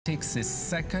Takes a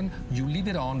second, you leave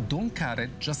it on, don't cut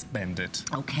it, just bend it.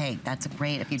 Okay, that's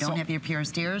great. If you don't have your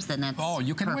pierced ears, then that's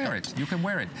you can perfect. wear it, you can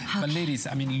wear it. Okay. But ladies,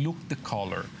 I mean, look the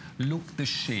color, look the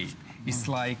shape. It's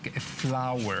like a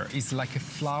flower. It's like a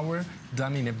flower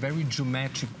done in a very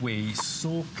geometric way,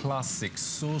 so classic,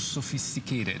 so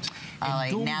sophisticated.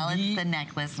 Now it's the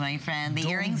necklace, my friend. The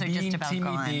earrings are just about gone.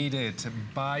 Don't be intimidated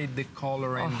by the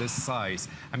color and the size.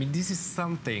 I mean, this is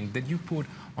something that you put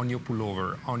on your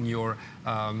pullover, on your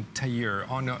tailleur,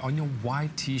 on your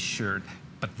white T-shirt.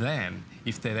 But then,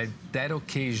 if they're at that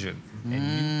occasion and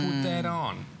you put that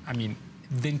on, I mean,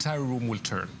 the entire room will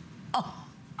turn. Oh.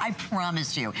 I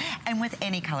promise you. And with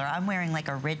any color, I'm wearing like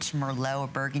a rich Merlot or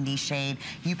burgundy shade.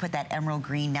 You put that emerald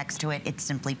green next to it, it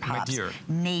simply pops. My dear.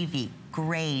 Navy,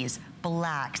 grays,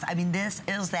 blacks. I mean, this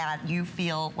is that you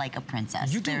feel like a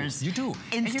princess. You do, you do.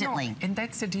 Instantly. And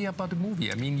that's the idea about the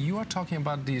movie. I mean, you are talking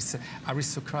about this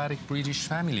aristocratic British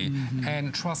family.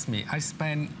 And trust me, I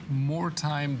spend more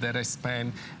time than I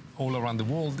spend all around the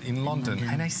world in London,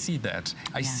 and I see that.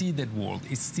 I see that world.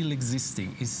 It's still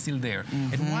existing. It's still there.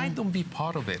 And why don't be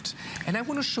part of it? And I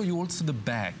want to show you also the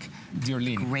back, dear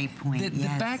Lynn. Great point. The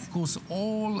back goes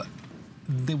all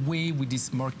the way with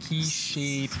this marquee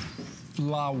shape,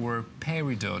 flower,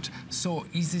 peridot. So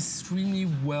it's extremely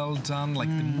well done, like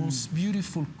the most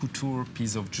beautiful couture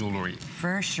piece of jewelry.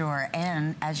 For sure.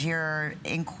 And as you're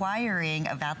inquiring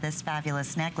about this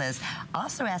fabulous necklace,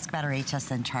 also ask about our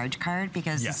HSN charge card,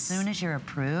 because as soon as you're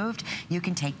approved, you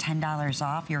can take $10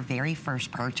 off your very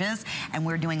first purchase. And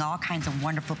we're doing all kinds of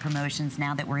wonderful promotions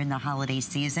now that we're in the holiday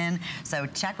season. So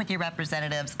check with your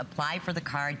representatives, apply for the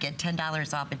card, get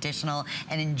 $10 off additional,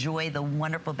 and enjoy the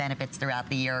wonderful benefits throughout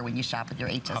the year when you shop with your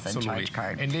HSN charge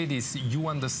card. And ladies, you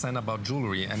understand about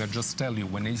jewelry, and I just tell you,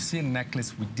 when you see a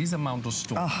necklace with this amount of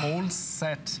stone, all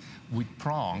set with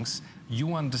prongs,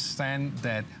 you understand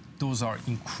that those are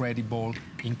incredible,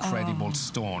 incredible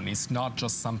stone. It's not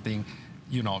just something,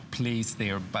 you know, placed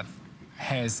there, but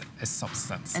has a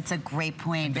substance. It's a great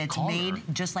point. It's made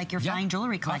just like your fine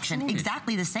jewelry collection. Absolutely.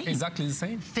 Exactly the same. Exactly the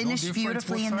same. Finished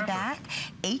beautifully in the back.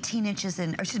 18 inches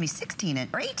in, or excuse me, 16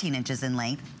 or 18 inches in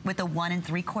length with a 1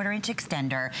 3/4 inch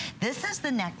extender. This is the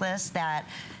necklace that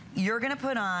you're gonna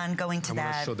put on going to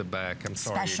that show the back. I'm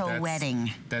sorry. Special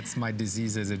wedding. That's my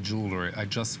disease as a jeweler. I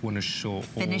just want to show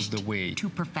Finished all the way to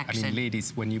perfection. I mean,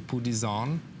 ladies, when you put this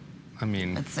on, I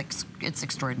mean, it's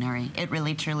extraordinary. It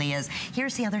really, truly is.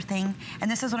 Here's the other thing,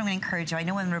 and this is what I'm going to encourage you. I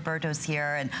know when Roberto's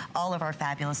here and all of our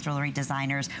fabulous jewelry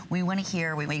designers, we want to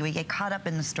hear, we get caught up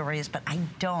in the stories, but I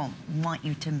don't want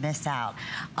you to miss out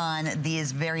on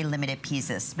these very limited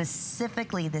pieces.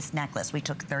 Specifically this necklace. We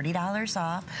took $30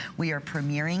 off. We are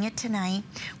premiering it tonight.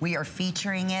 We are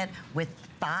featuring it with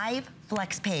 5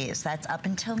 flex pays. That's up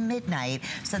until midnight.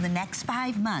 So the next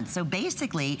 5 months. So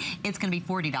basically, it's going to be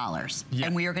 $40.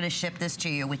 And we are going to ship this to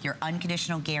you with your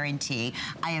unconditional guarantee.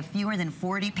 I have fewer than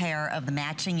 40 pair of the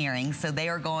matching earrings, so they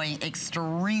are going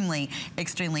extremely,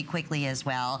 extremely quickly as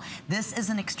well. This is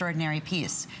an extraordinary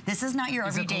piece. This is not your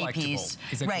everyday piece.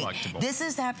 It's a collectible. This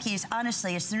is that piece.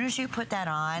 Honestly, as soon as you put that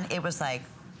on, it was like,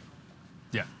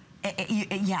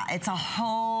 it's a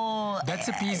whole That's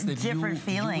a piece that different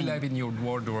feeling. You will have in your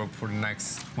wardrobe for the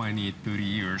next 20, 30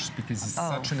 years because it's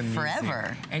such an amazing.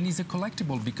 Forever. And it's a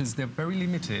collectible because they're very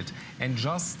limited, and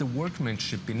just the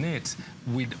workmanship in it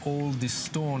with all the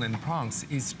stone and prongs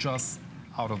is just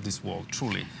out of this world,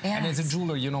 truly. And as a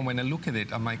jeweler, you know, when I look at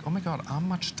it, I'm like, oh my God, how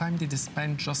much time did they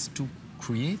spend just to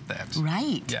create that?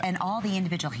 Right. And all the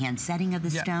individual hand setting of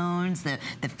the stones, the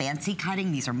fancy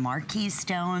cutting, these are marquise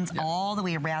stones, all the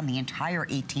way around the entire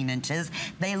 18 inches.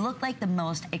 They look like the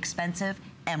most expensive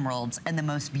emeralds and the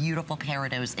most beautiful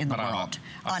peridots in the world,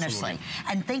 honestly.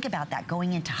 And think about that,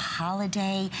 going into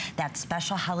holiday, that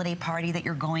special holiday party that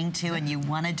you're going to, and you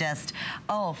want to just,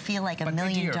 feel like $1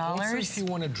 million. Also, if you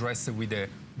want to dress it with a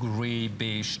gray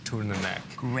beige turtleneck,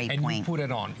 and you put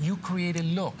it on, you create a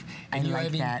look, and you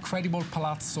have incredible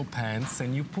palazzo pants,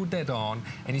 and you put that on,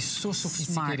 and it's so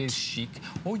sophisticated, chic.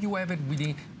 Or you have it with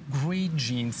a great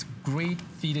jeans, great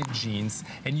fitted jeans,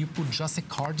 and you put just a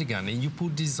cardigan, and you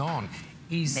put this on.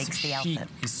 It's chic,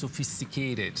 it's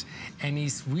sophisticated, and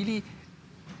it's really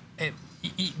a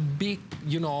big,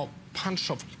 you know, punch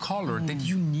of color that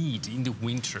you need in the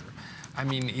winter. I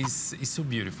mean, it's so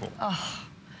beautiful. Oh,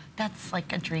 that's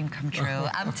like a dream come true.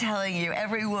 I'm telling you,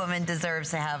 every woman deserves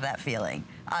to have that feeling.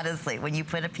 Honestly, when you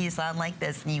put a piece on like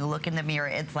this and you look in the mirror,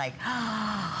 it's like,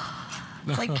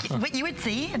 It's like what you would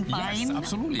see and find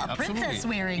a princess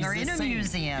wearing or in a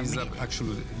museum. It's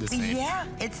actually the same. Yeah,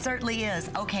 it certainly is.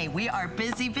 Okay, we are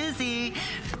busy.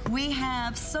 We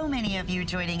have so many of you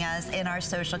joining us in our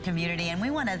social community, and we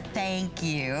want to thank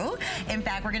you. In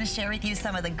fact, we're going to share with you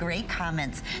some of the great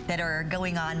comments that are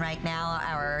going on right now.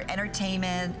 Our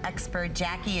entertainment expert,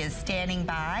 Jackie, is standing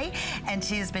by, and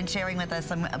she has been sharing with us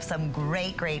some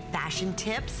great fashion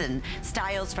tips and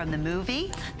styles from the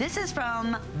movie. This is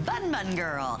from Bun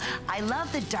Girl. I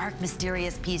love the dark,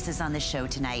 mysterious pieces on the show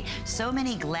tonight. So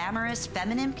many glamorous,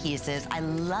 feminine pieces. I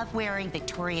love wearing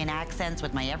Victorian accents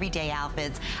with my everyday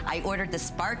outfits. I ordered the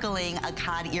sparkling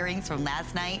Akkad earrings from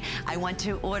last night. I want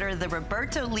to order the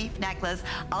Roberto leaf necklace.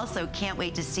 Also, can't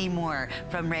wait to see more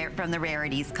from the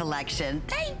Rarities collection.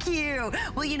 Thank you.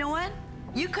 Well, you know what?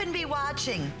 You couldn't be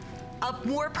watching a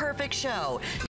more perfect show.